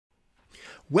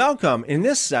Welcome. In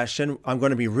this session, I'm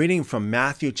going to be reading from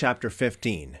Matthew chapter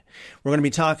 15. We're going to be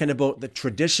talking about the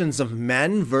traditions of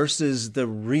men versus the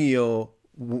real,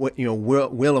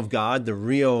 will of God, the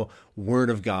real word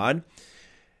of God.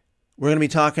 We're going to be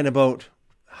talking about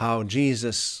how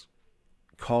Jesus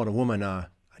called a woman a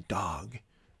dog.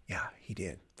 Yeah, he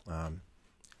did.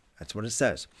 That's what it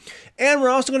says. And we're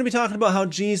also going to be talking about how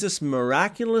Jesus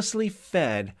miraculously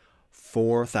fed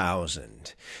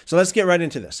 4,000. So let's get right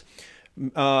into this.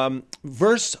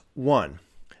 Verse 1.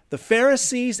 The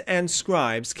Pharisees and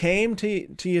scribes came to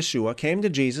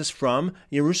Jesus from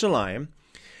Jerusalem,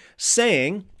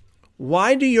 saying,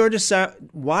 Why do your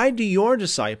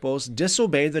disciples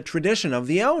disobey the tradition of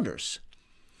the elders?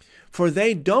 For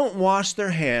they don't wash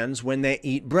their hands when they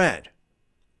eat bread.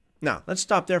 Now, let's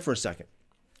stop there for a second.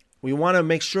 We want to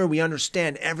make sure we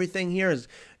understand everything here as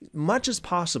much as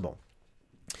possible.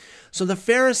 So the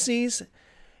Pharisees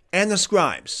and the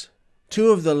scribes,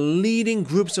 two of the leading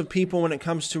groups of people when it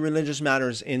comes to religious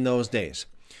matters in those days,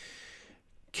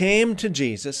 came to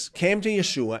Jesus, came to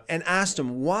Yeshua, and asked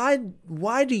him,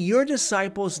 why do your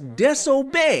disciples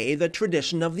disobey the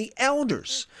tradition of the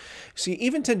elders? See,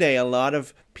 even today, a lot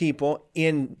of people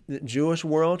in the Jewish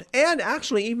world, and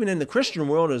actually even in the Christian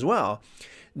world as well,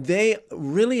 they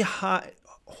really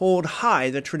hold high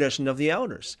the tradition of the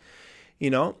elders,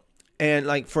 And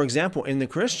like, for example, in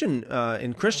Christian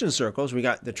circles, we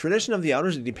got the tradition of the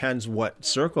elders. It depends what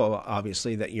circle,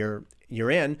 obviously, that you're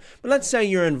in. But let's say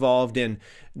you're involved in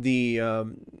the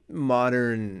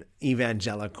modern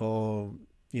evangelical,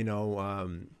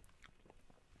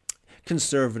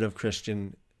 conservative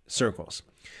Christian circles.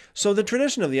 So the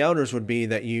tradition of the elders would be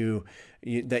that you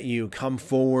come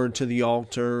forward to the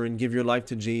altar and give your life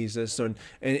to Jesus and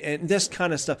this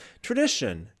kind of stuff.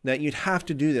 Tradition that you'd have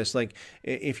to do this. Like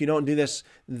if you don't do this,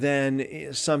 then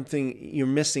you're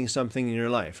missing something in your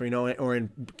life, or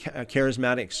in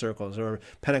charismatic circles or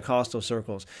Pentecostal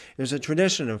circles. There's a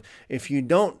tradition of if you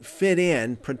don't fit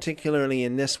in, particularly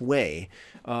in this way,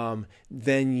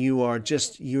 then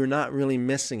you're not really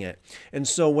missing it. And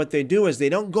so what they do is they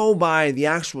don't go by the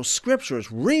actual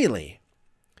scriptures, really.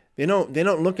 They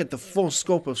don't look at the full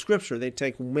scope of Scripture. They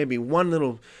take maybe one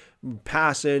little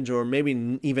passage or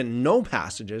maybe even no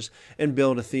passages and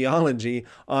build a theology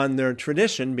on their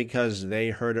tradition because they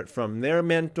heard it from their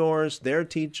mentors, their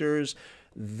teachers,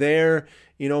 their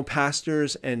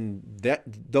pastors, and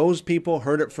those people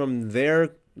heard it from their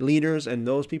leaders, and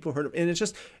those people heard it, and it's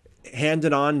just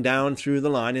handed on down through the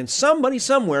line. And somebody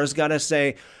somewhere has got to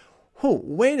say,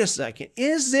 wait a second,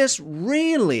 is this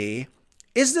really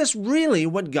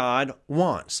what God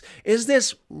wants? Is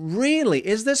this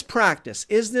practice,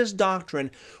 is this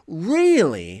doctrine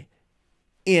really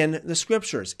in the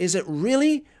scriptures? Is it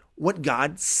really what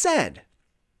God said?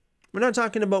 We're not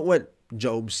talking about what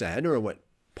Job said or what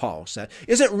Paul said.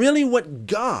 Is it really what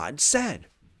God said?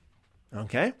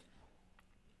 Okay?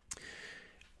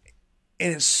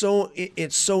 And it's so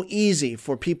easy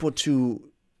for people to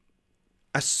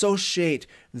associate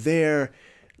their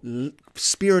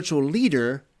spiritual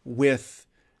leader with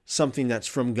something that's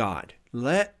from God.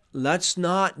 Let's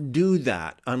not do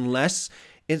that unless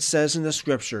it says in the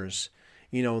scriptures,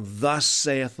 thus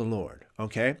saith the Lord.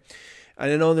 Okay?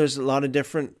 I know there's a lot of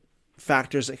different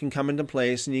factors that can come into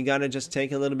place, and you got to just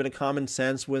take a little bit of common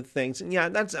sense with things. And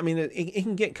yeah, it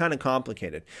can get kind of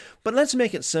complicated. But let's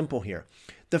make it simple here.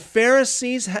 The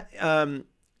Pharisees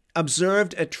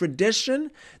observed a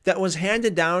tradition that was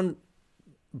handed down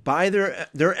by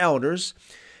their elders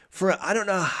for I don't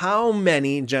know how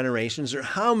many generations or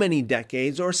how many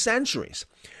decades or centuries.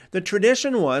 The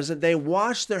tradition was that they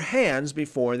wash their hands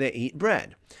before they eat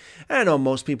bread. And I know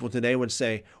most people today would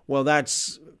say, well,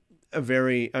 that's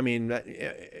even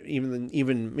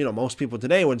most people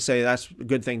today would say that's a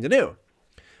good thing to do.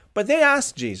 But they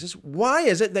asked Jesus, why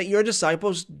is it that your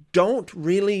disciples don't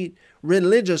really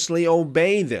religiously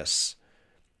obey this?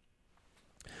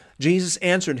 Jesus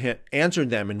answered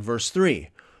them in verse 3.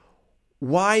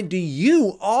 Why do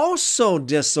you also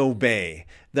disobey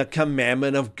the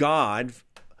commandment of God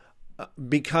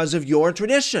because of your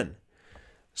tradition?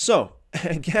 So,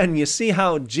 again, you see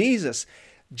how Jesus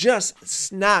just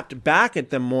snapped back at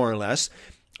them more or less.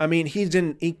 I mean,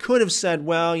 he could have said,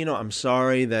 well, I'm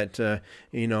sorry that,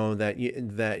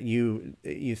 that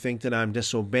you think that I'm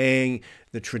disobeying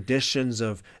the traditions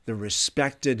of the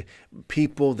respected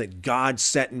people that God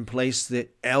set in place, the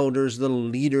elders, the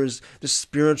leaders, the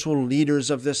spiritual leaders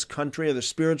of this country, or the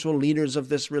spiritual leaders of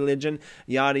this religion,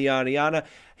 yada, yada, yada.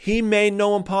 He made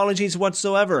no apologies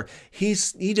whatsoever. He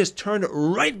just turned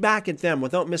right back at them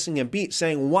without missing a beat,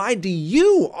 saying, why do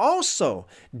you also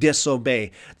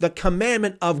disobey the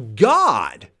commandment of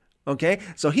God Okay,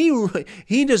 so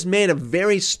he just made a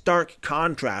very stark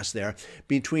contrast there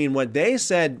between what they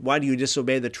said, why do you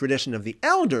disobey the tradition of the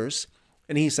elders?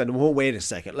 And he said, well, wait a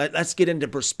second. Let's get into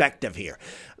perspective here.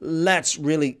 Let's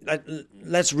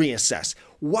reassess.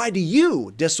 Why do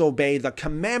you disobey the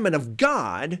commandment of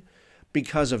God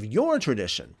because of your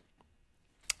tradition?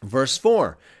 Verse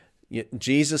 4,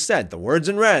 Jesus said, the words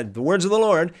in red, the words of the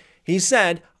Lord, he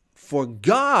said, for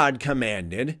God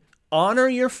commanded, honor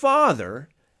your father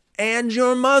and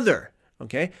your mother.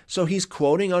 Okay, so he's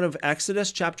quoting out of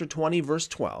Exodus chapter 20, verse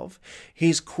 12.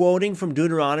 He's quoting from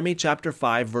Deuteronomy chapter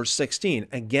 5, verse 16.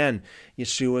 Again,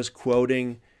 Yeshua's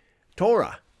quoting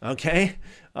Torah. Okay,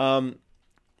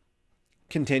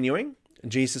 continuing,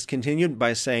 Jesus continued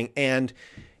by saying, and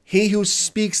he who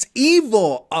speaks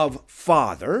evil of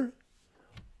father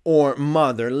or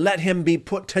mother, let him be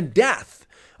put to death.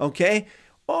 Okay,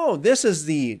 oh, this is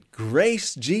the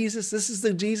grace Jesus. This is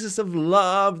the Jesus of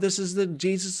love. This is the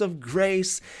Jesus of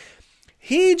grace.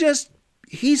 He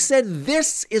said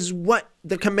this is what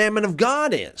the commandment of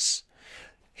God is.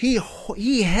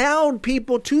 He held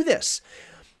people to this.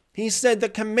 He said the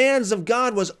commands of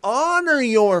God was honor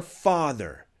your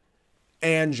father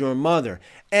and your mother.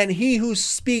 And he who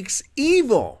speaks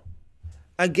evil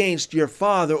against your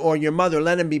father or your mother,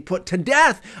 let him be put to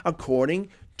death, according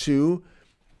to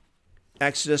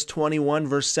Exodus 21,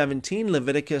 verse 17,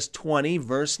 Leviticus 20,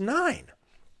 verse 9.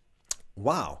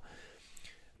 Wow.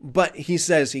 But he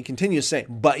continues saying,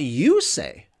 but you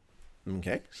say,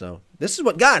 okay, so this is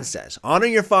what God says, honor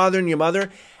your father and your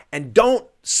mother, and don't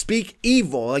speak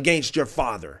evil against your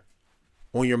father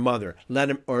or your mother. Let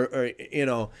him,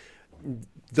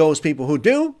 those people who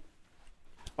do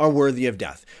are worthy of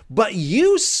death. But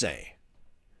you say,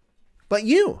 But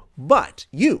you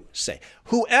say,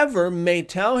 whoever may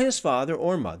tell his father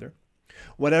or mother,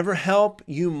 whatever help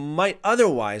you might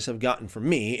otherwise have gotten from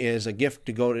me is a gift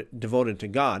devoted to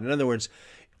God. In other words,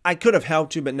 I could have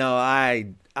helped you, but now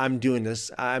I'm doing this.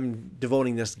 I'm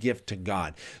devoting this gift to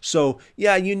God. So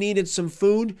yeah, you needed some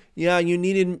food. Yeah, you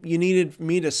needed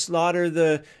me to slaughter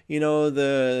the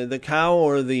cow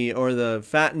or the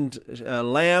fattened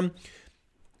lamb.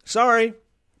 Sorry,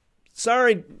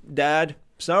 Dad.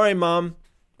 Sorry, Mom.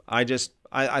 I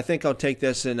think I'll take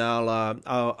this and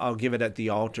I'll give it at the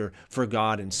altar for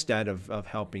God instead of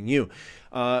helping you.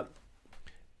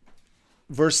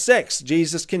 Verse 6,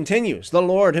 Jesus continues. The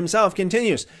Lord himself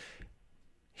continues.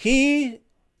 He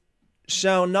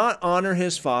shall not honor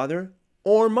his father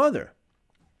or mother.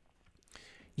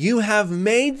 You have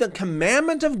made the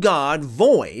commandment of God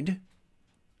void.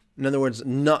 In other words,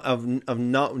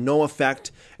 no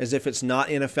effect, as if it's not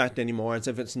in effect anymore, as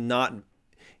if it's not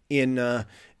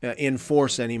in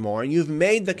force anymore. You've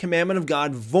made the commandment of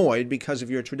God void because of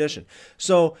your tradition.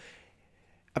 So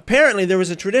apparently there was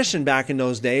a tradition back in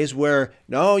those days where,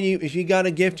 if you got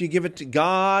a gift, you give it to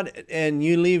God, and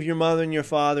you leave your mother and your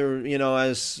father,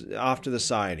 as off to the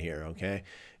side here, okay?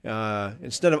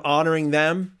 Instead of honoring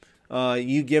them,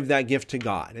 you give that gift to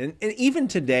God. And even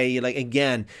today,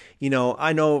 again,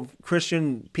 I know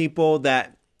Christian people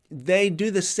that they do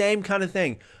the same kind of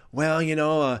thing. Well,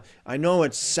 I know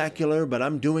it's secular, but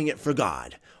I'm doing it for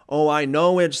God. Oh, I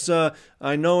know it's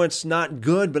not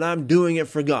good, but I'm doing it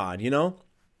for God, You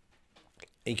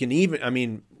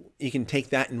can take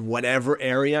that in whatever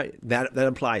area that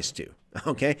applies to,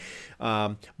 okay?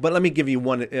 But let me give you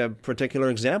one particular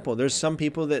example. There's some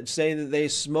people that say that they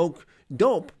smoke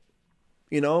dope,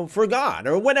 for God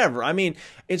or whatever.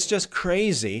 It's just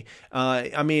crazy.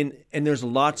 And there's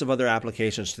lots of other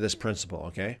applications to this principle,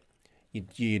 okay?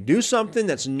 You do something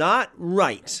that's not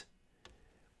right,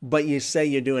 but you say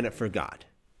you're doing it for God,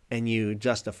 and you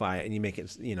justify it and you make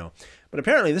it, But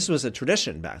apparently this was a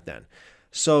tradition back then.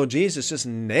 So Jesus just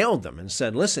nailed them and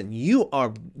said, listen, you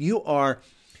are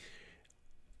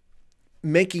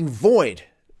making void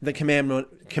the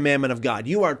commandment of God.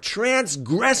 You are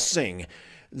transgressing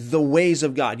the ways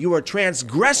of God. You are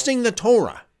transgressing the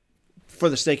Torah for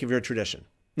the sake of your tradition.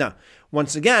 Now,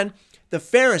 once again, the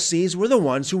Pharisees were the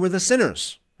ones who were the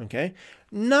sinners, okay?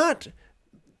 Not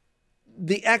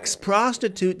the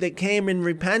ex-prostitute that came in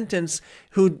repentance,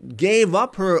 who gave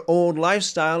up her old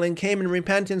lifestyle and came in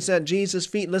repentance at Jesus'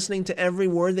 feet, listening to every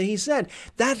word that he said.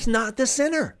 That's not the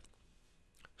sinner.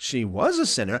 She was a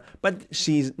sinner, but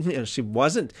she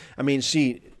wasn't.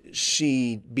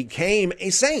 She became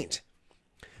a saint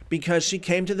because she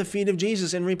came to the feet of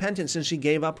Jesus in repentance and she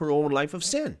gave up her old life of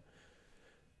sin.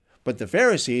 But the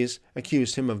Pharisees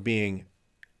accused him of being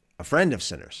a friend of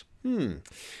sinners.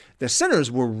 The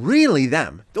sinners were really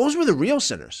them. Those were the real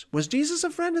sinners. Was Jesus a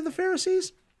friend of the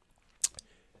Pharisees?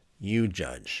 You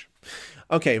judge.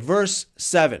 Okay, verse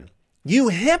 7. You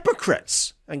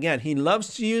hypocrites. Again, he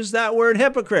loves to use that word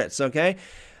hypocrites, okay?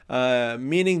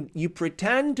 Meaning you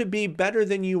pretend to be better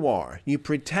than you are. You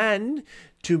pretend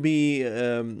to be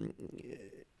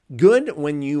good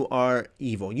when you are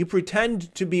evil. You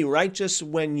pretend to be righteous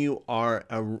when you are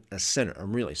a sinner,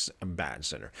 a bad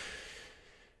sinner.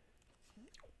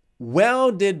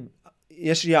 Well did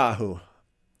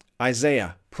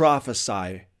Isaiah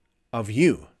prophesy of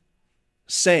you,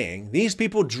 saying, these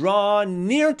people draw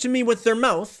near to me with their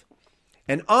mouth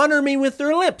and honor me with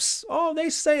their lips. Oh, they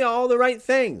say all the right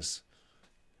things.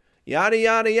 Yada,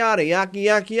 yada, yada, yaki,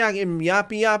 yaki, yaki,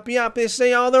 yappy, yappy, yap. They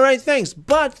say all the right things,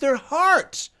 but their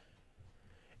heart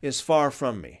is far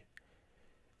from me.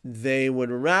 They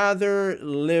would rather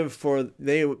live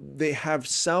they have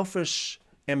selfish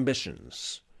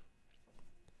ambitions.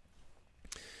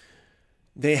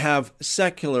 They have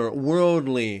secular,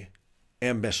 worldly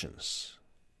ambitions.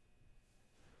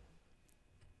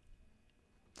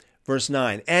 Verse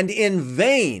 9, and in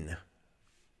vain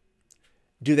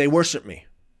do they worship me.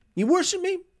 You worship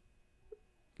me?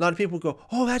 A lot of people go,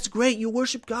 oh, that's great. You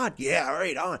worship God. Yeah,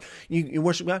 right on. You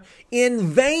worship God in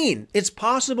vain. It's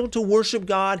possible to worship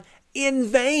God in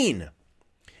vain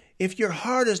if your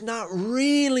heart is not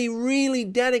really, really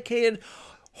dedicated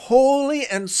wholly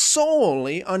and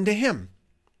solely unto Him.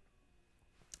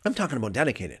 I'm talking about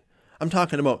dedicated. I'm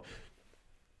talking about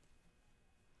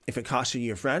if it costs you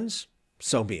your friends,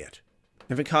 so be it.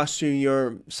 If it costs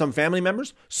you some family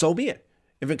members, so be it.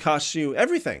 If it costs you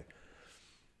everything,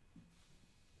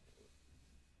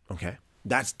 okay,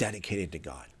 that's dedicated to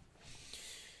God.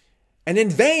 And in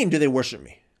vain do they worship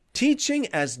me, teaching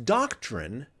as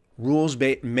doctrine rules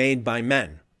made by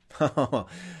men.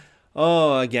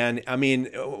 Oh, again, I mean,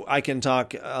 I can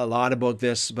talk a lot about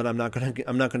this, but I'm not going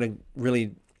to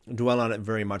really dwell on it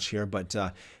very much here. But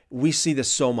we see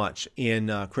this so much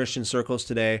in Christian circles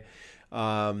today,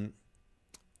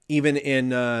 even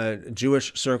in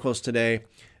Jewish circles today.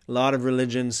 A lot of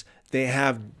religions, they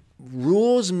have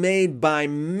rules made by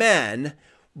men,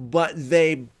 but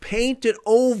they paint it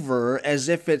over as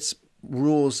if it's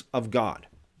rules of God.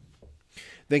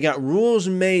 They got rules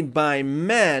made by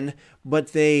men, but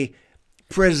they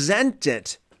present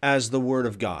it as the Word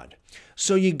of God.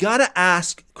 So you got to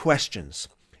ask questions.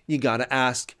 You got to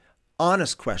ask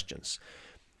honest questions.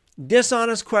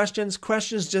 Dishonest questions,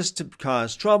 questions just to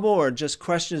cause trouble, or just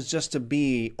questions just to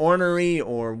be ornery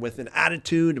or with an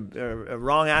attitude, a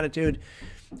wrong attitude,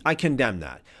 I condemn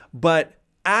that. But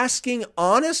asking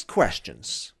honest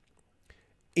questions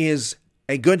is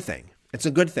a good thing. It's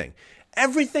a good thing.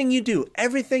 Everything you do,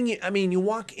 you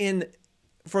walk in,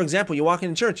 for example, you walk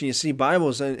in church and you see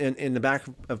Bibles in the back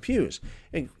of pews.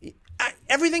 And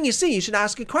everything you see, you should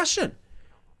ask a question.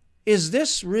 Is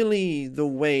this really the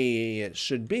way it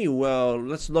should be? Well,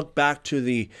 let's look back to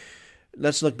the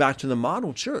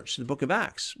model church, the book of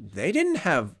Acts. They didn't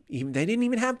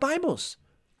even have Bibles.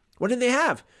 What did they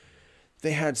have?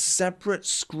 They had separate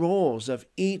scrolls of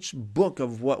each book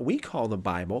of what we call the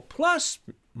Bible, plus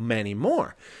many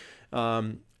more,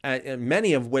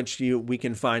 many of which we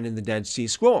can find in the Dead Sea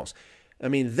Scrolls. I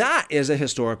mean, that is a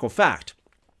historical fact.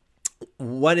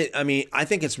 I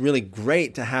think it's really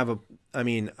great to have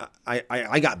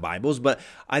I got Bibles, but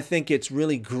I think it's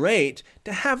really great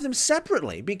to have them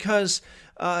separately because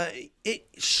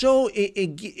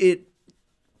it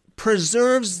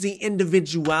preserves the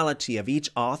individuality of each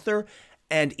author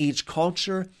and each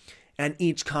culture and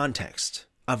each context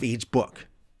of each book.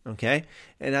 Okay?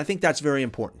 And I think that's very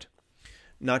important.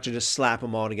 Not to just slap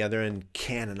them all together and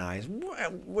canonize.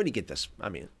 Where do you get this? I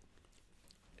mean,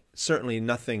 certainly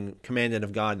nothing commanded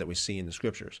of God that we see in the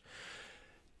scriptures.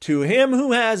 To him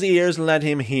who has ears, let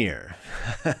him hear.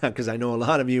 Because I know a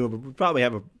lot of you would probably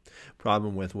have a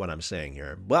problem with what I'm saying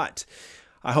here. But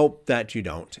I hope that you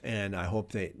don't. And I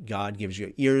hope that God gives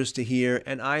you ears to hear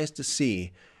and eyes to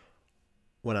see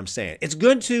what I'm saying. It's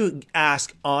good to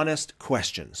ask honest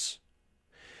questions.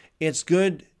 It's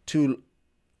good to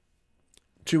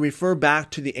refer back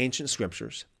to the ancient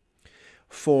scriptures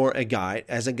for a guide,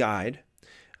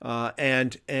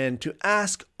 and to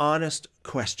ask honest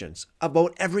questions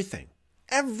about everything,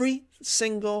 every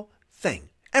single thing,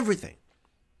 everything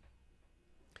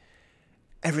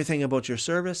about your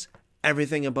service,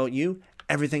 everything about you,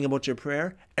 everything about your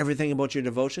prayer, everything about your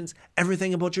devotions,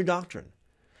 everything about your doctrine.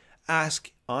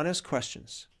 Ask honest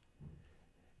questions.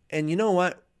 And you know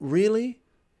what? Really,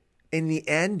 in the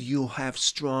end, you'll have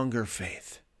stronger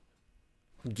faith.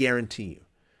 Guarantee you.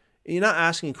 You're not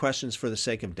asking questions for the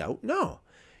sake of doubt. No.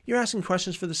 You're asking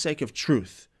questions for the sake of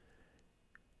truth.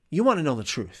 You want to know the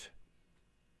truth.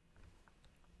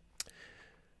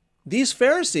 these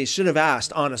Pharisees should have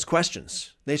asked honest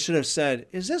questions. They should have said,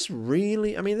 is this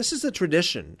really, I mean, this is a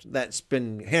tradition that's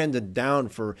been handed down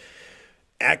for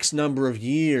X number of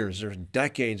years or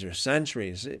decades or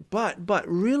centuries. But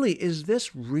really, is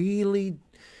this really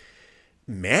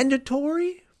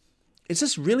mandatory? Is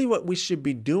this really what we should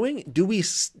be doing?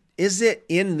 Is it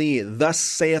in the "Thus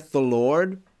saith the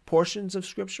Lord" portions of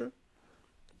Scripture?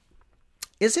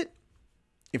 Is it?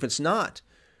 If it's not,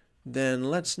 then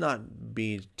let's not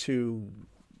be too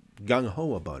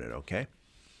gung-ho about it, okay?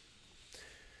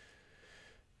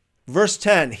 Verse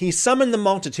 10, he summoned the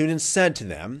multitude and said to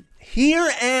them,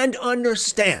 hear and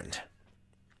understand.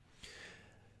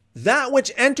 That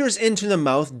which enters into the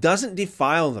mouth doesn't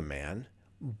defile the man,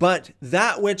 but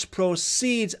that which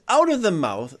proceeds out of the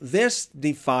mouth, this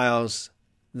defiles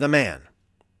the man.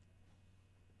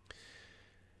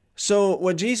 So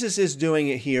what Jesus is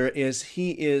doing here is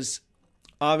he is,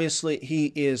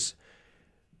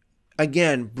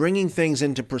 again, bringing things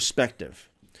into perspective.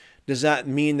 Does that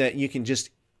mean that you can just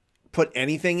put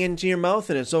anything into your mouth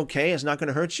and it's okay? It's not going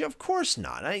to hurt you? Of course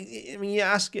not. I mean, you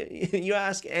ask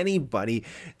anybody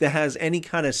that has any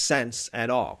kind of sense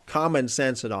at all, common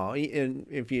sense at all. And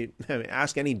if you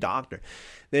ask any doctor,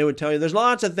 they would tell you there's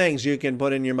lots of things you can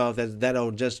put in your mouth that'll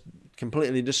just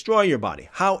completely destroy your body.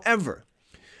 However,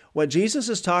 what Jesus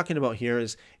is talking about here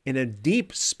is in a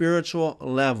deep spiritual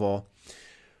level,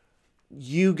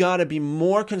 you got to be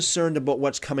more concerned about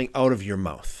what's coming out of your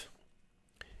mouth.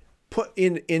 Put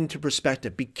into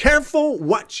perspective. Be careful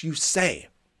what you say.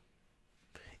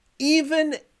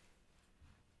 Even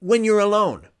when you're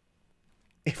alone.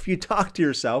 If you talk to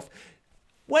yourself,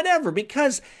 whatever,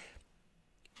 because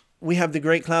we have the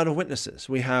great cloud of witnesses.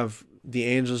 We have the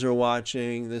angels are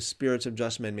watching, the spirits of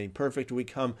just men made perfect. We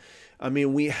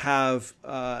have,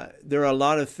 there are a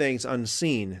lot of things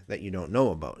unseen that you don't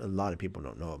know about. A lot of people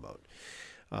don't know about.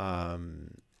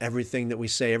 Everything that we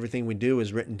say, everything we do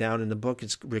is written down in the book.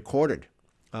 It's recorded.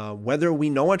 Whether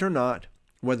we know it or not,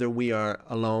 whether we are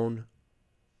alone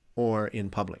or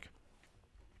in public.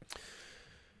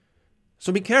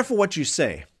 So be careful what you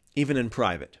say, even in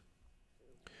private.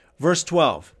 Verse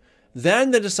 12.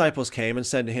 Then the disciples came and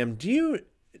said to him, Do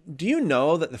you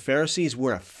know that the Pharisees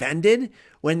were offended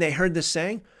when they heard this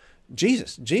saying?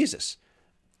 Jesus,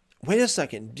 wait a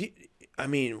second.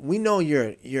 We know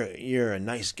you're a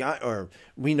nice guy, or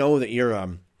we know that you're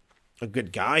a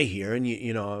good guy here,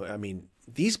 and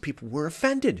these people were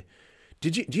offended. Do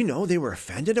you know they were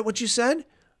offended at what you said?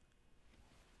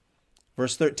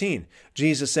 Verse 13.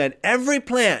 Jesus said, every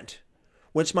plant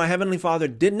which my heavenly Father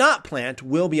did not plant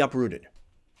will be uprooted.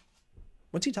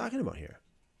 What's he talking about here?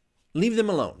 Leave them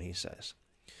alone, he says.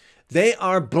 They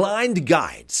are blind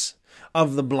guides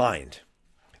of the blind.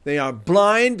 They are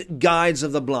blind guides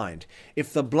of the blind.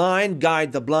 If the blind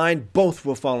guide the blind, both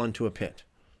will fall into a pit.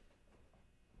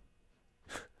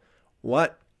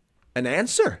 What an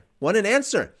answer. What an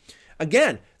answer.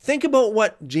 Again, think about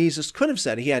what Jesus could have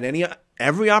said. He had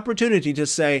every opportunity to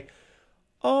say,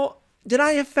 oh, did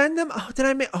I offend them? Oh,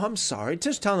 I'm sorry.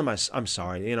 Just tell them I'm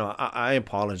sorry. I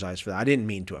apologize for that. I didn't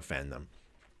mean to offend them.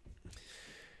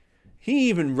 He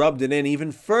even rubbed it in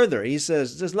even further. He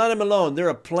says, just let them alone. They're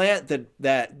a plant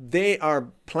that they are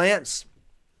plants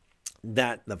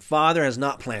that the Father has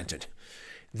not planted.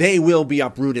 They will be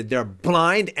uprooted. They're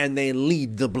blind and they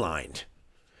lead the blind.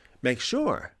 Make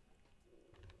sure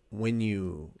when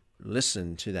you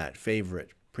listen to that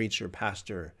favorite preacher,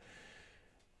 pastor,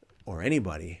 or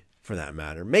anybody for that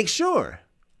matter, make sure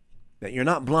that you're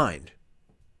not blind.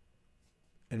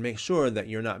 And make sure that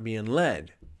you're not being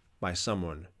led by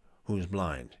someone who's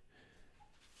blind.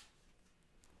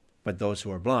 But those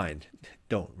who are blind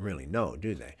don't really know,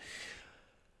 do they?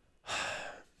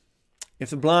 If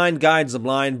the blind guides the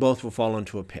blind, both will fall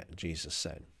into a pit, Jesus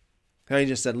said. And he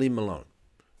just said, leave them alone.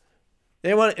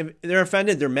 If they're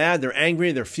offended, they're mad, they're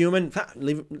angry, they're fuming,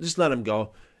 just let them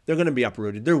go. They're going to be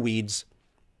uprooted. They're weeds.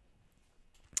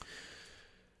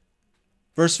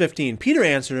 Verse 15, Peter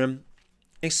answered him,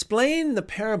 explain the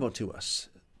parable to us.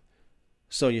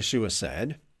 So Yeshua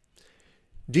said,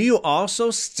 do you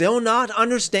also still not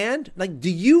understand? Do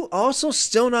you also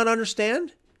still not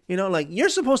understand? You're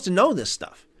supposed to know this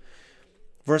stuff.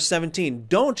 Verse 17,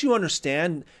 don't you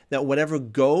understand that whatever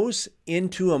goes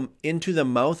into the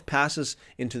mouth passes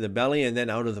into the belly and then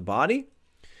out of the body?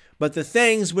 But the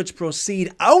things which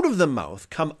proceed out of the mouth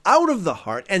come out of the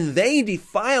heart, and they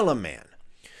defile a man.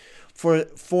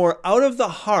 For out of the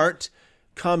heart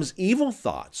comes evil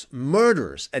thoughts,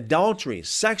 murders, adulteries,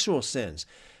 sexual sins,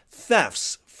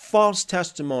 thefts, false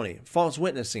testimony, false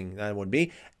witnessing, that would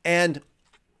be, and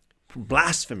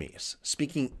blasphemies,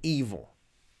 speaking evil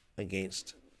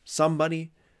against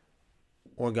somebody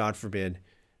or God forbid,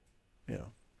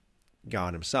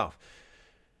 God himself.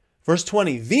 Verse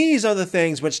 20, these are the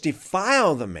things which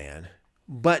defile the man,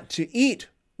 but to eat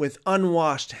with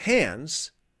unwashed hands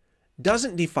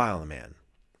doesn't defile the man.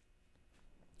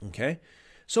 Okay?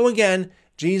 So again,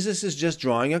 Jesus is just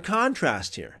drawing a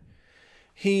contrast here.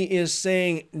 He is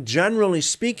saying, generally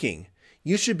speaking,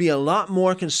 you should be a lot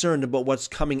more concerned about what's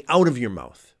coming out of your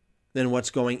mouth than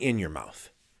what's going in your mouth.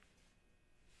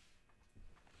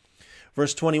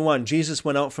 Verse 21, Jesus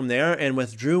went out from there and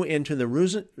withdrew into the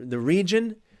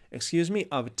region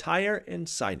of Tyre and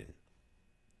Sidon.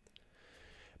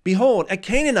 Behold, a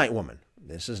Canaanite woman.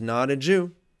 This is not a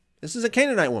Jew. This is a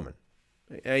Canaanite woman.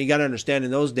 You got to understand,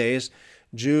 in those days,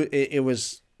 it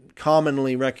was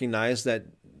commonly recognized that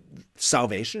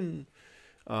salvation,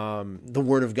 the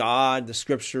Word of God, the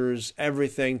Scriptures,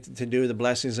 everything to do with the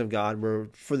blessings of God were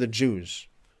for the Jews.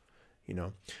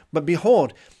 But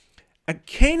behold, a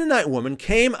Canaanite woman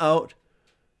came out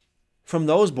from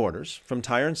those borders, from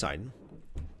Tyre and Sidon,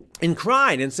 and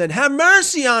cried and said, have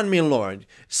mercy on me, Lord,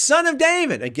 Son of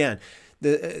David. Again,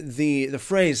 the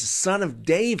phrase Son of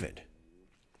David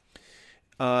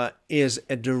is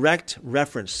a direct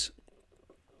reference.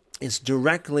 It's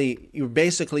directly,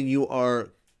 you are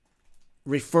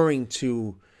referring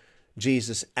to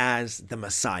Jesus as the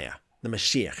Messiah, the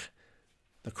Mashiach,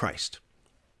 the Christ.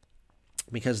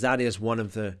 Because that is one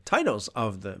of the titles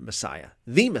of the Messiah,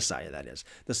 that is,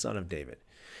 the Son of David.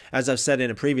 As I've said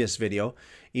in a previous video,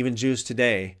 even Jews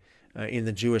today in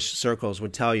the Jewish circles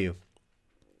would tell you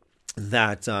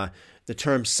that the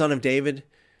term Son of David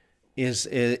is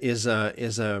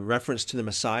a reference to the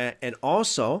Messiah, and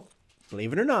also,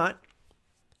 believe it or not,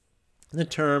 the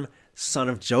term Son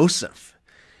of Joseph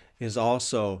is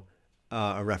also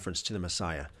a reference to the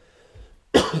Messiah.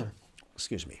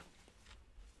 Excuse me.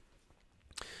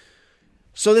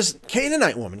 So this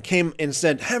Canaanite woman came and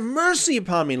said, have mercy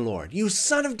upon me, Lord, you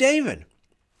Son of David.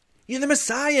 You're the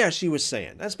Messiah, she was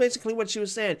saying. That's basically what she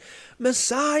was saying.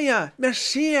 Messiah,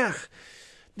 Mashiach,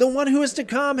 the one who is to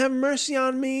come, have mercy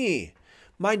on me.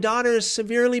 My daughter is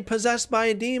severely possessed by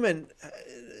a demon.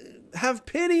 Have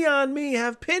pity on me,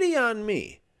 have pity on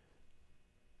me.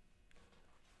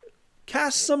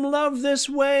 Cast some love this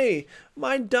way.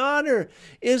 My daughter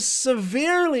is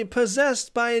severely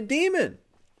possessed by a demon.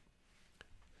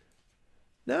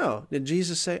 Now, did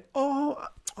Jesus say, oh,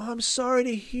 I'm sorry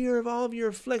to hear of all of your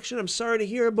affliction. I'm sorry to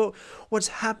hear about what's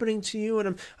happening to you.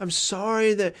 And I'm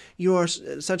sorry that you are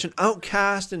such an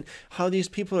outcast and how these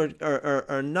people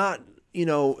are not,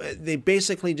 they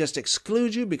basically just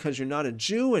exclude you because you're not a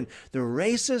Jew and they're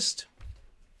racist.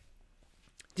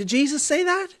 Did Jesus say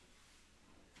that?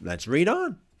 Let's read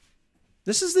on.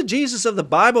 This is the Jesus of the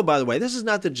Bible, by the way. This is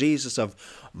not the Jesus of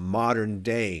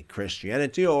modern-day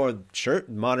Christianity or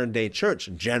modern-day church,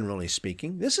 generally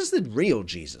speaking. This is the real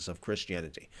Jesus of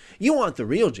Christianity. You want the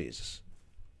real Jesus,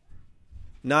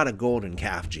 not a golden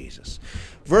calf Jesus.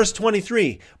 Verse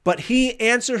 23, but he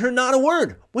answered her not a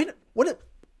word. Wait, what?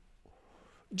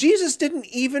 Jesus didn't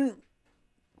even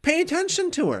pay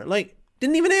attention to her,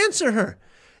 didn't even answer her.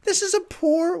 This is a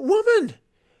poor woman,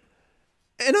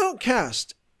 an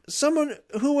outcast. Someone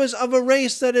who was of a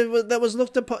race that was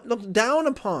looked down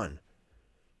upon.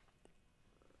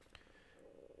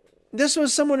 This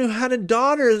was someone who had a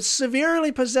daughter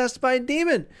severely possessed by a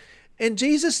demon. And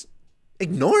Jesus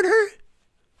ignored her?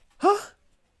 Huh?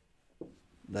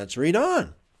 Let's read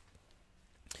on.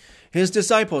 His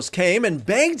disciples came and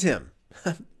begged him,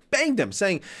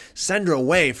 saying, send her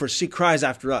away, for she cries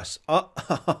after us.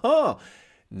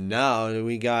 Now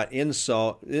we got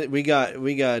insult. We got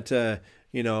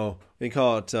we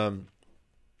call it,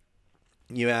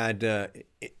 you add,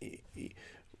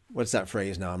 what's that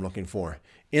phrase now I'm looking for?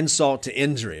 Insult to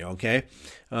injury, okay?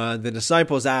 The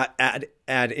disciples add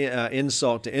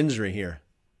insult to injury here.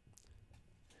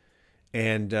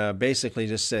 And basically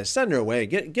just says, send her away,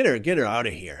 get her out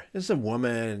of here. It's a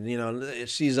woman,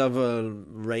 she's of a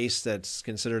race that's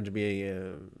considered to be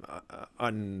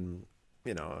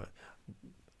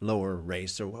lower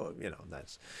race, or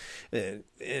that's,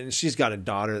 and she's got a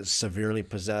daughter that's severely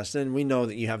possessed, and we know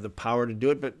that you have the power to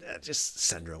do it, but just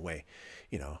send her away.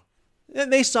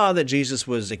 And they saw that Jesus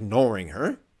was ignoring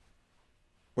her.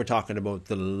 We're talking about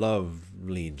the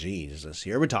lovely Jesus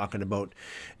here. We're talking about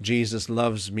Jesus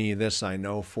loves me, this I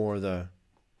know, for the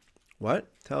what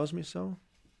tells me so.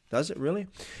 Does it really?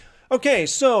 Okay,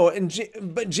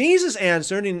 but Jesus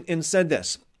answered and said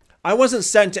this. I wasn't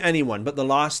sent to anyone but the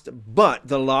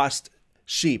lost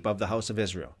sheep of the house of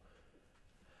Israel.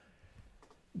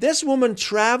 This woman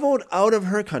traveled out of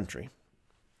her country,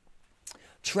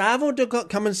 traveled to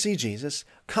come and see Jesus,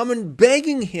 coming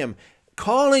begging him,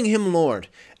 calling him Lord,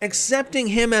 accepting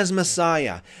him as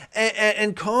Messiah,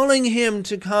 and calling him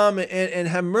to come and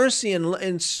have mercy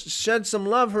and shed some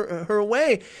love her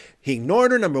way. He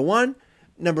ignored her, number one.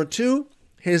 Number two,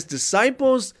 his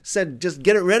disciples said, just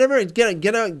get rid of her, get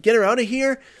her out of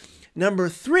here. Number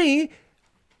three,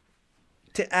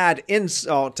 to add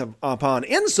insult upon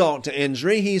insult to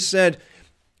injury, he said,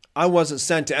 I wasn't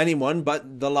sent to anyone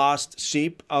but the lost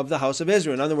sheep of the house of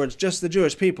Israel. In other words, just the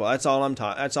Jewish people. That's all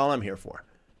I'm here for.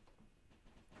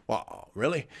 Wow,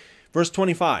 really? Verse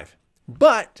 25.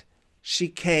 But she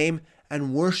came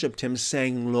and worshipped him,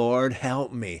 saying, Lord,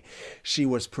 help me. She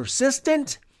was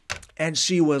persistent and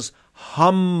she was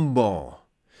humble.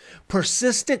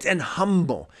 Persistent and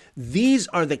humble. These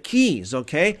are the keys,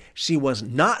 okay? She was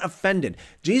not offended.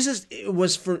 Jesus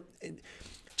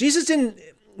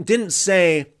didn't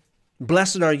say,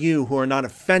 blessed are you who are not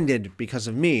offended because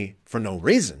of me for no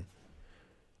reason.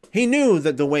 He knew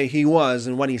that the way he was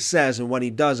and what he says and what he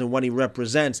does and what he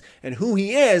represents and who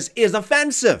he is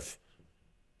offensive.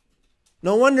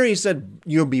 No wonder he said,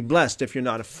 you'll be blessed if you're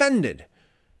not offended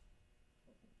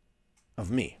of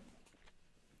me.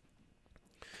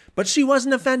 But she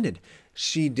wasn't offended.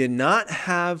 She did not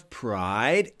have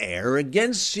pride,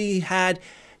 arrogance. She had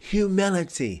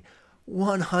humility,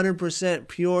 100%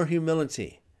 pure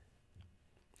humility.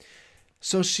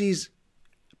 So she's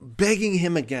begging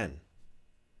him again,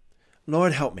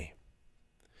 Lord, help me.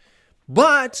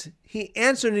 But he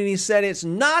answered and he said, it's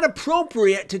not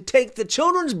appropriate to take the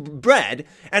children's bread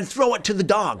and throw it to the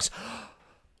dogs.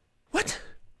 What?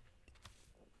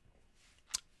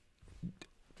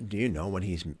 Do you know what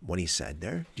he said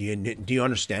there? Do you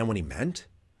understand what he meant?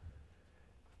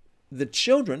 The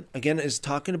children, again, is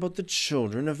talking about the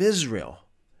children of Israel,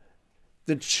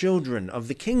 the children of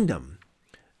the kingdom,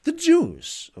 the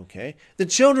Jews, okay? The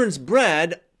children's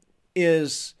bread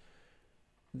is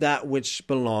that which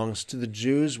belongs to the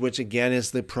Jews, which again is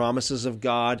the promises of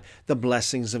God, the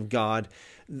blessings of God,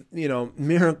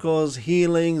 miracles,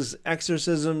 healings,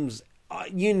 exorcisms,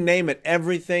 you name it,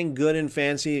 everything good and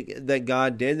fancy that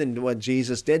God did and what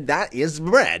Jesus did, that is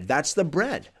bread. That's the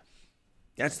bread.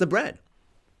 That's the bread.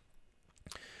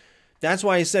 That's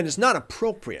why he said it's not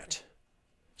appropriate.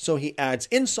 So he adds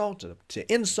insult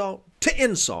to insult to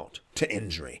insult to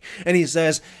injury. And he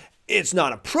says it's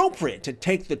not appropriate to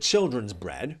take the children's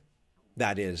bread,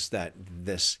 that is, that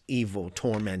this evil,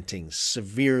 tormenting,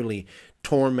 severely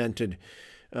tormented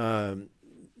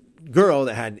girl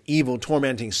that had evil,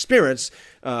 tormenting spirits,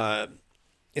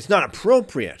 it's not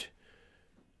appropriate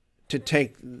to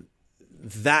take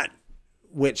that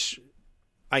which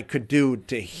I could do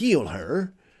to heal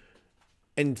her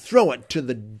and throw it to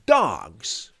the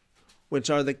dogs, which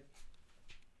are the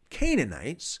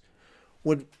Canaanites.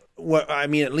 At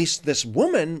least this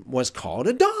woman was called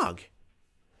a dog.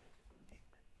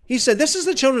 He said, this is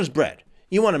the children's bread.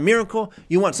 You want a miracle?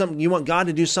 You want something? You want God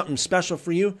to do something special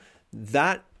for you?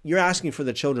 That you're asking for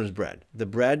the children's bread, the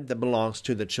bread that belongs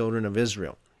to the children of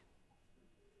Israel.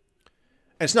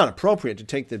 And it's not appropriate to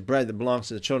take the bread that belongs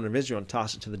to the children of Israel and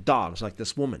toss it to the dogs like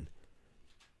this woman.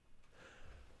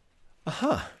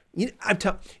 You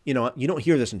know what? You don't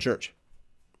hear this in church.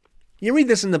 You read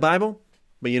this in the Bible,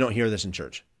 but you don't hear this in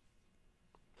church.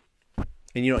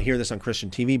 And you don't hear this on Christian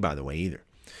TV, by the way, either.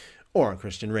 Or on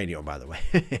Christian radio, by the way.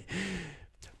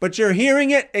 But you're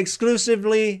hearing it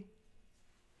exclusively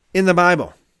in the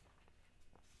Bible.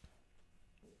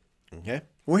 Okay?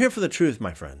 We're here for the truth,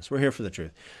 my friends. We're here for the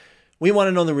truth. We want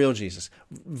to know the real Jesus.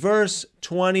 Verse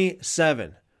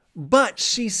 27. But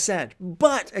she said,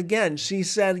 she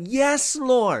said, yes,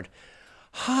 Lord.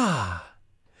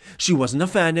 She wasn't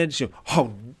offended.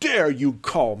 How dare you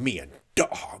call me a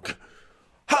dog?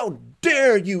 How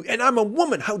dare you? And I'm a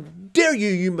woman. How dare you,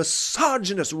 you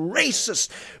misogynist, racist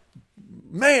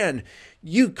man?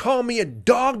 You call me a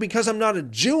dog because I'm not a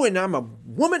Jew and I'm a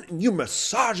woman? You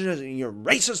misogynist and you're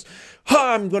racist?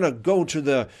 I'm going to go to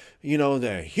the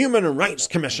Human Rights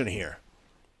Commission here.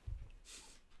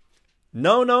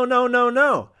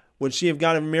 No. Would she have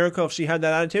got a miracle if she had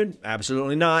that attitude?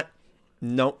 Absolutely not.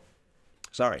 Nope.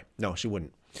 Sorry. No, she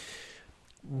wouldn't.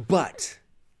 But,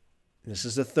 this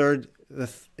is the third,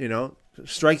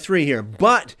 strike three here.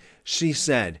 But she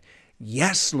said,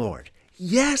 yes, Lord.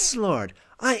 Yes, Lord.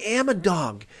 I am a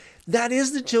dog. That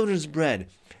is the children's bread.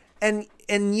 And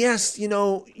yes,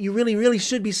 you really, really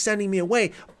should be sending me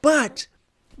away. But,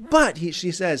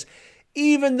 she says,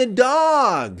 even the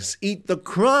dogs eat the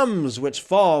crumbs which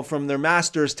fall from their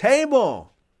master's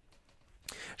table.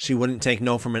 She wouldn't take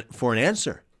no for an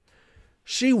answer.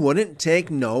 She wouldn't take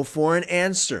no for an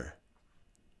answer.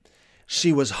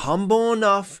 She was humble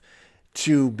enough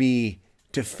to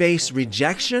face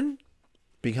rejection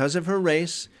because of her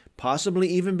race, possibly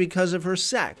even because of her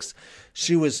sex.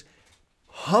 She was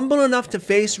humble enough to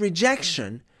face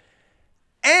rejection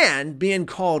and being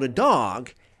called a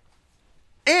dog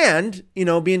and,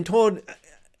 being told,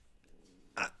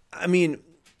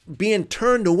 being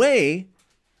turned away.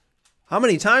 How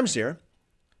many times here?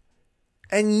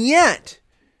 And yet,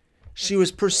 she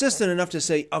was persistent enough to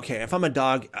say, okay, if I'm a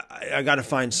dog, I got to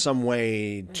find some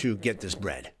way to get this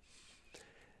bread.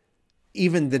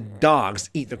 Even the dogs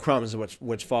eat the crumbs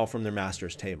which fall from their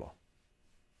master's table.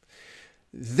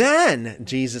 Then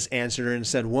Jesus answered her and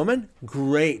said, woman,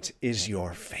 great is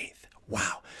your faith.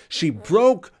 Wow. She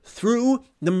broke through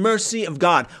the mercy of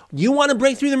God. You want to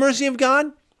break through the mercy of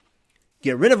God?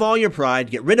 Get rid of all your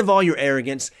pride, get rid of all your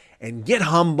arrogance, and get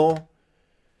humble.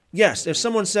 Yes, if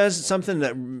someone says something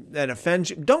that offends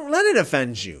you, don't let it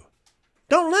offend you.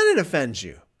 Don't let it offend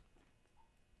you.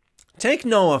 Take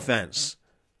no offense.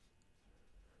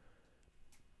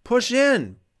 Push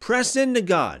in. Press into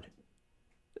God.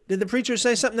 Did the preacher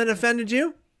say something that offended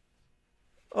you?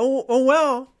 Oh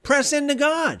well, press into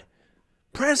God.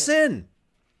 Press in.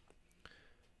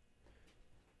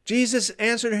 Jesus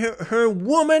answered her,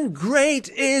 woman, great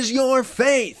is your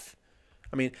faith.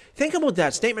 Think about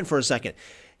that statement for a second.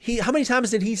 How many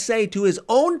times did he say to his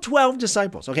own 12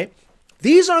 disciples, okay,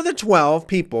 these are the 12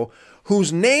 people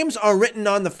whose names are written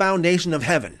on the foundation of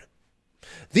heaven.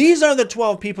 These are the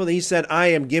 12 people that he said, I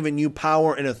am giving you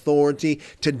power and authority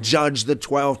to judge the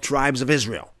 12 tribes of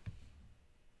Israel.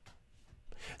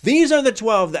 These are the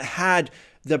 12 that had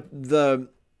the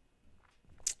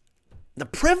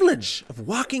privilege of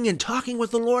walking and talking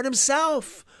with the Lord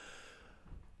himself.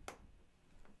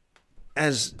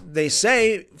 As they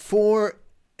say, for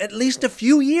at least a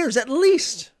few years, at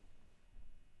least.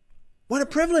 What a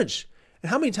privilege. And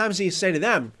how many times did he say to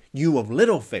them, you of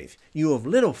little faith, you of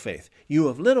little faith, you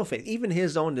of little faith. Even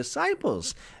his own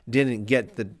disciples didn't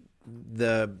get the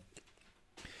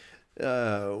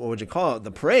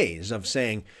the praise of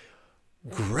saying,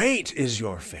 great is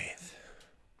your faith.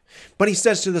 But he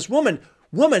says to this woman,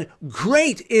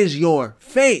 great is your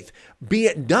faith. Be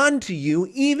it done to you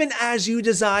even as you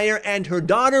desire. And her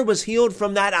daughter was healed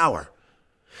from that hour.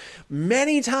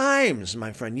 Many times,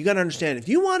 my friend, you got to understand, if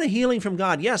you want a healing from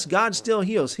God, yes, God still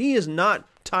heals. He is not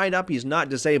tied up. He's not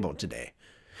disabled today.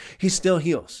 He still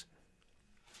heals.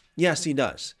 Yes, he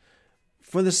does.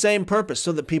 For the same purpose,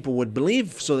 so that people would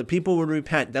believe, so that people would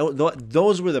repent.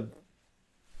 Those were the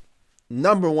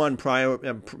number one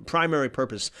primary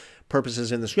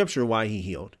purposes in the scripture why he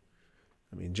healed.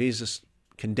 Jesus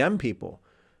condemned people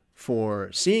for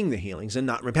seeing the healings and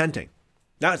not repenting.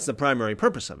 That's the primary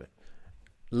purpose of it.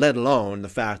 Let alone the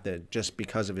fact that just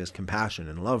because of his compassion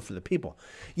and love for the people.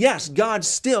 Yes, God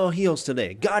still heals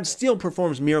today. God still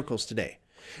performs miracles today.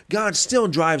 God still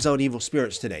drives out evil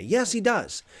spirits today. Yes, he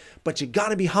does. But you got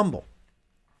to be humble.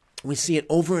 We see it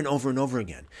over and over and over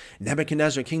again.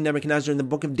 King Nebuchadnezzar in the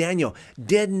book of Daniel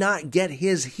did not get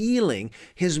his healing,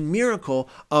 his miracle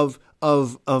of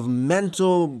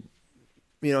mental,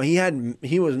 he had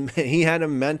a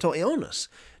mental illness,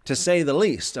 to say the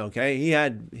least. Okay,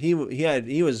 he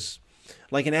was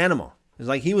like an animal. It's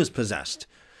like he was possessed,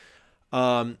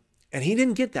 and he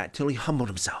didn't get that till he humbled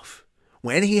himself.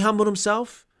 When he humbled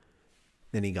himself,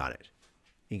 then he got it.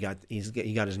 He got his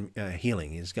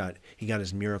healing. He got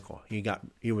his miracle.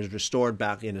 He was restored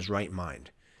back in his right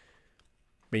mind.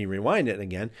 But you rewind it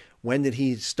again. When did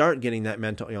he start getting that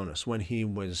mental illness? When he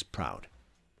was proud.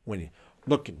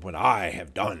 Look at what I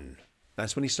have done.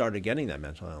 That's when he started getting that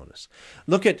mental illness.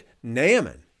 Look at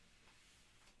Naaman.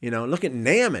 Look at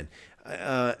Naaman,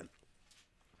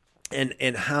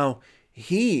 and how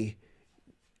he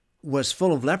was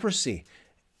full of leprosy,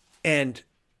 and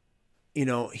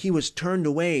he was turned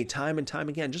away time and time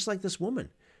again, just like this woman.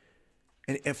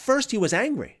 And at first he was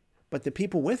angry, but the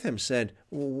people with him said,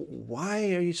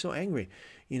 why are you so angry?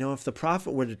 If the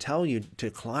prophet were to tell you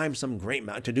to climb some great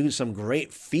mountain, to do some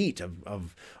great feat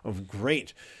of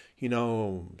great,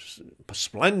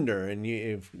 splendor, and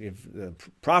if the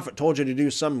prophet told you to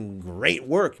do some great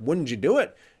work, wouldn't you do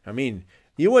it?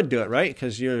 You would do it, right?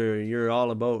 Because you're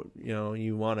all about,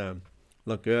 you want to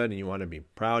look good and you want to be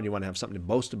proud, you want to have something to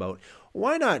boast about.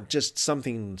 Why not just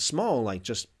something small, like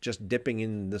just dipping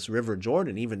in this river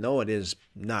Jordan, even though it is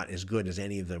not as good as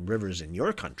any of the rivers in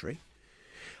your country?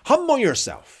 Humble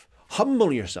yourself.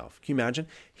 Humble yourself. Can you imagine?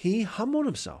 He humbled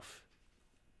himself.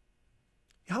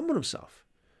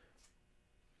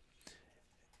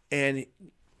 And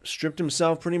stripped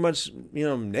himself pretty much,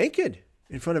 naked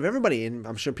in front of everybody. And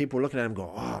I'm sure people were looking at him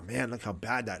going, oh man, look how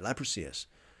bad that leprosy is.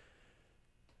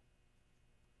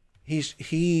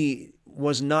 He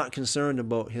was not concerned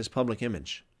about his public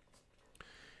image.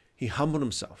 He humbled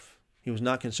himself. He was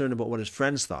not concerned about what his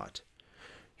friends thought.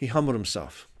 He humbled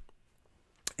himself,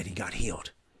 and he got healed.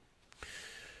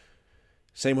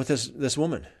 Same with this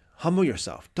woman. Humble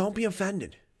yourself. Don't be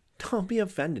offended. Don't be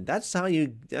offended. That's how you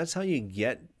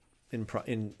get in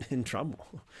trouble.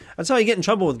 That's how you get in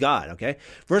trouble with God, okay?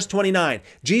 Verse 29,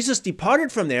 Jesus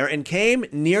departed from there and came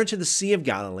near to the Sea of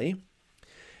Galilee,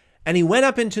 and he went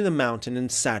up into the mountain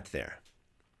and sat there.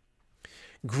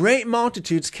 Great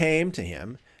multitudes came to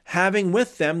him, having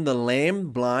with them the lame,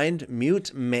 blind,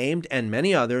 mute, maimed, and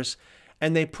many others,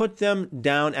 and they put them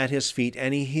down at his feet,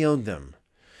 and he healed them.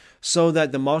 So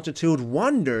that the multitude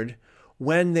wondered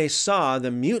when they saw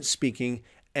the mute speaking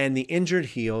and the injured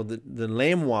healed, the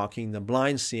lame walking, the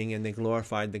blind seeing, and they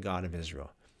glorified the God of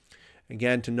Israel.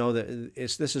 Again, to know that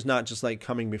this is not just like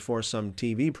coming before some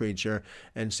TV preacher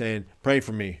and saying, pray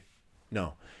for me.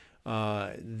 No.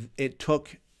 It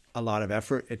took a lot of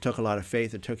effort. It took a lot of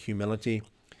faith. It took humility.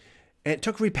 And it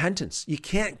took repentance. You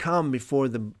can't come before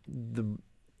the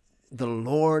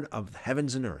Lord of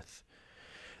heavens and earth,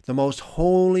 the most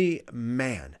holy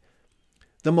man,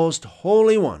 the most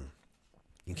holy one.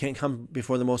 You can't come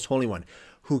before the most holy one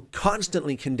who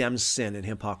constantly condemns sin and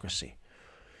hypocrisy.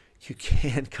 You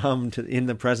can't come in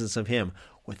the presence of him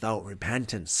without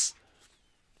repentance.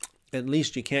 At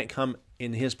least you can't come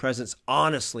in his presence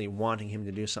honestly wanting him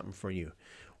to do something for you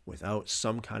without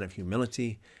some kind of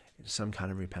humility and some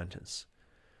kind of repentance.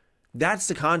 That's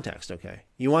the context, okay?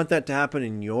 You want that to happen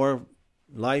in your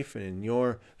life and in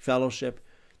your fellowship.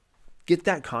 Get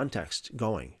that context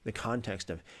going, the context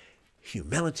of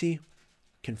humility,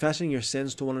 confessing your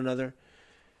sins to one another,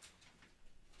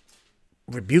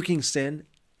 rebuking sin,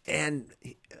 and,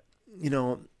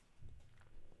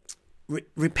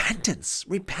 repentance,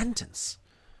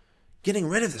 getting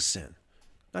rid of the sin.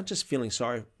 Not just feeling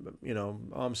sorry, oh,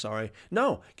 I'm sorry.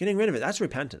 No, getting rid of it. That's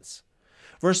repentance.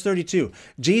 Verse 32,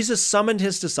 Jesus summoned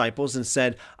his disciples and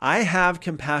said, I have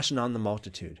compassion on the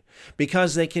multitude,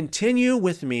 because they continue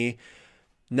with me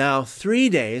now 3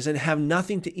 days and have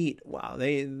nothing to eat. Wow,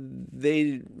 they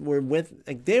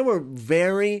were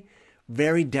very,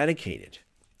 very dedicated.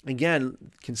 Again,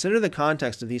 consider the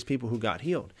context of these people who got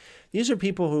healed. These are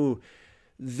people who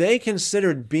they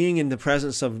considered being in the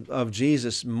presence of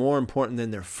Jesus more important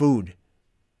than their food.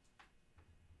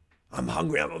 I'm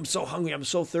hungry. I'm so hungry. I'm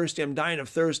so thirsty. I'm dying of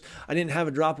thirst. I didn't have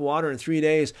a drop of water in 3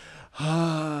 days.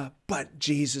 But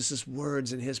Jesus'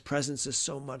 words and his presence is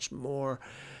so much more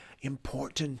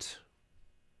important.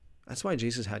 That's why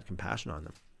Jesus had compassion on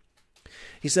them.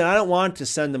 He said, I don't want to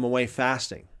send them away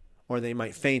fasting, or they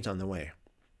might faint on the way.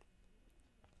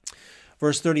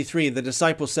 Verse 33, the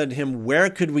disciples said to him, where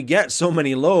could we get so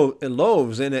many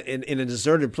loaves in a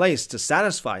deserted place to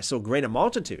satisfy so great a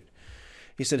multitude?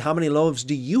 He said, how many loaves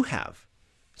do you have?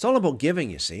 It's all about giving,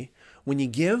 you see. When you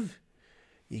give,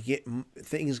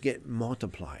 things get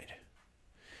multiplied.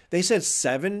 They said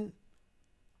 7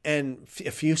 and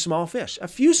a few small fish. A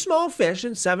few small fish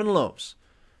and 7 loaves.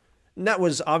 And that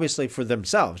was obviously for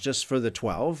themselves, just for the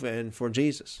 12 and for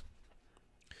Jesus.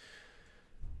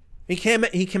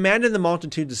 He commanded the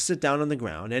multitude to sit down on the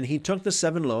ground, and he took the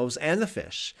 7 loaves and the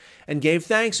fish and gave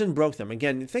thanks and broke them.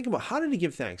 Again, think about, how did he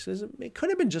give thanks? It could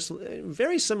have been just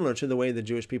very similar to the way the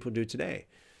Jewish people do today.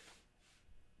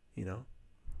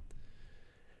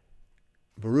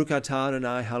 Baruch atah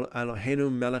Adonai Eloheinu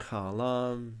melech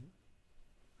haolam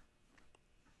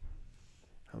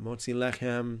hamotzi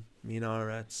lechem min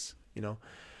haaretz.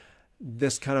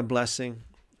 This kind of blessing.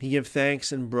 He gave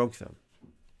thanks and broke them.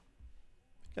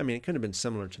 I mean, it could have been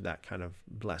similar to that kind of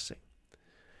blessing.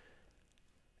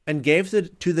 And gave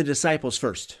to the disciples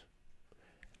first,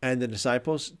 and the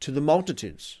disciples to the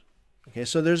multitudes. Okay,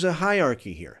 so there's a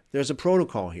hierarchy here. There's a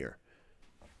protocol here.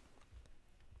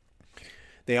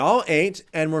 They all ate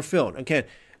and were filled. Again,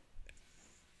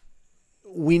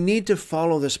 we need to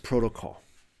follow this protocol.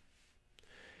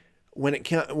 When it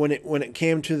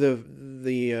came to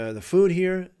the food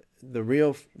here,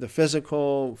 the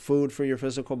physical food for your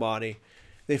physical body,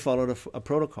 they followed a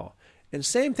protocol. And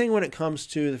same thing when it comes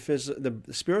to the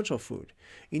spiritual food.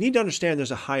 You need to understand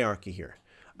there's a hierarchy here.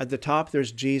 At the top,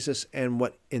 there's Jesus and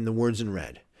what in the words in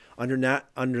red. Under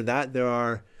that, there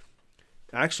are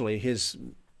actually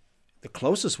the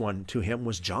closest one to him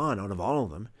was John out of all of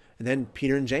them, and then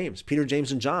Peter and James. Peter,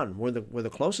 James, and John were the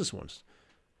closest ones.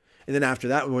 And then after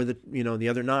that were the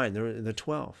other 9, the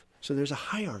 12. So there's a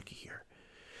hierarchy here.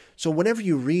 So whenever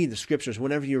you read the scriptures,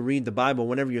 whenever you read the Bible,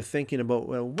 whenever you're thinking about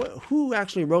who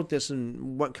actually wrote this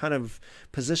and what kind of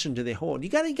position do they hold, you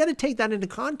got to take that into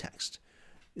context.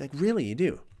 Like really, you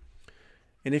do.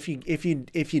 And if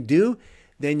you do,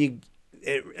 then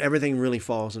everything really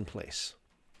falls in place.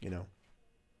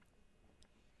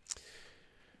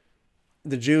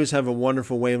 the Jews have a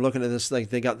wonderful way of looking at this. Like,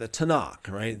 they got the Tanakh,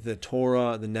 right? The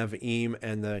Torah, the Nevi'im,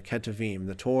 and the Ketuvim.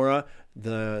 The Torah,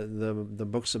 the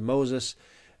books of Moses,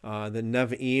 the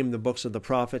Nevi'im, the books of the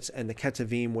prophets, and the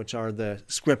Ketuvim, which are the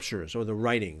scriptures or the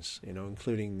writings,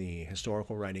 including the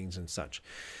historical writings and such.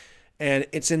 And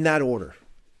it's in that order.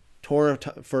 Torah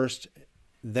first,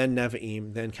 then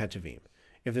Nevi'im, then Ketuvim.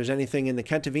 If there's anything in the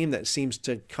Ketuvim that seems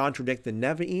to contradict the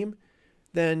Nevi'im,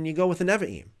 then you go with the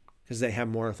Nevi'im, because they have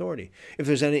more authority. If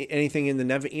there's anything in the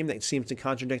Nevi'im that seems to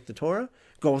contradict the Torah,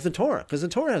 go with the Torah, because the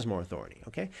Torah has more authority.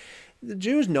 Okay, the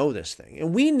Jews know this thing,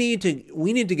 and we need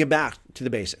to get back to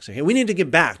the basics. Okay, we need to get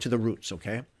back to the roots.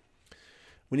 Okay,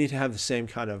 we need to have the same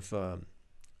kind of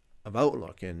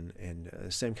outlook and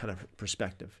the same kind of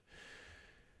perspective.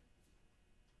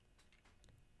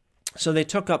 So they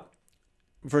took up,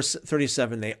 verse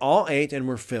 37, they all ate and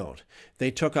were filled.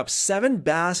 They took up 7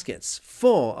 baskets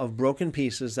full of broken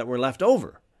pieces that were left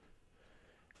over.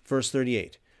 Verse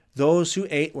 38, those who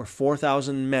ate were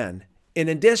 4,000 men, in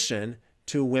addition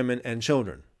to women and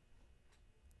children.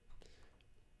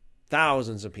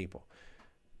 Thousands of people.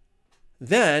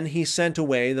 Then he sent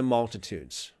away the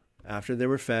multitudes. After they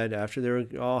were fed, after they were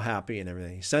all happy and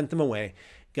everything, he sent them away,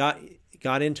 got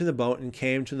into the boat and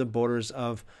came to the borders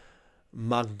of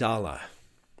Magdala.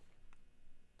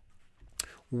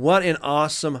 What an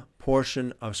awesome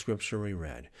portion of Scripture we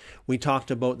read. We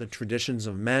talked about the traditions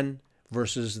of men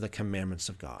versus the commandments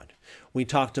of God. We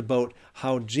talked about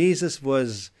how Jesus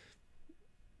was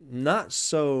not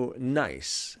so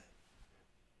nice,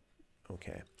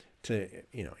 okay, to,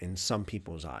 in some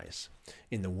people's eyes,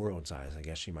 in the world's eyes, I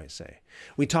guess you might say.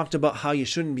 We talked about how you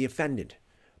shouldn't be offended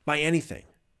by anything.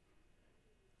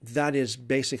 That is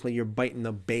basically you're biting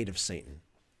the bait of Satan.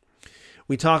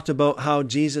 We talked about how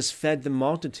Jesus fed the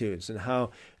multitudes and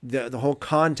how the whole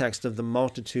context of the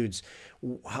multitudes,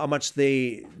 how much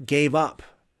they gave up,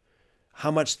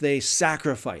 how much they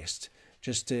sacrificed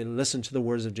just to listen to the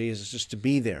words of Jesus, just to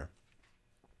be there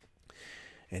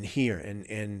and hear.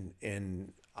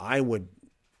 And I would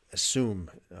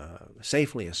assume,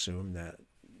 safely assume, that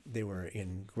they were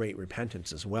in great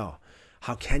repentance as well.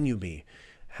 How can you be,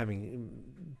 having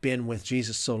been with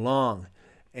Jesus so long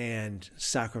and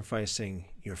sacrificing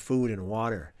your food and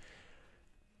water?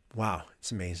 Wow,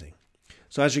 it's amazing.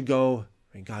 So as you go,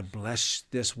 may God bless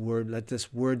this word. Let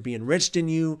this word be enriched in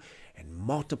you and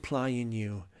multiply in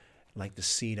you like the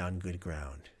seed on good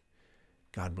ground.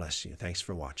 God bless you. Thanks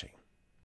for watching.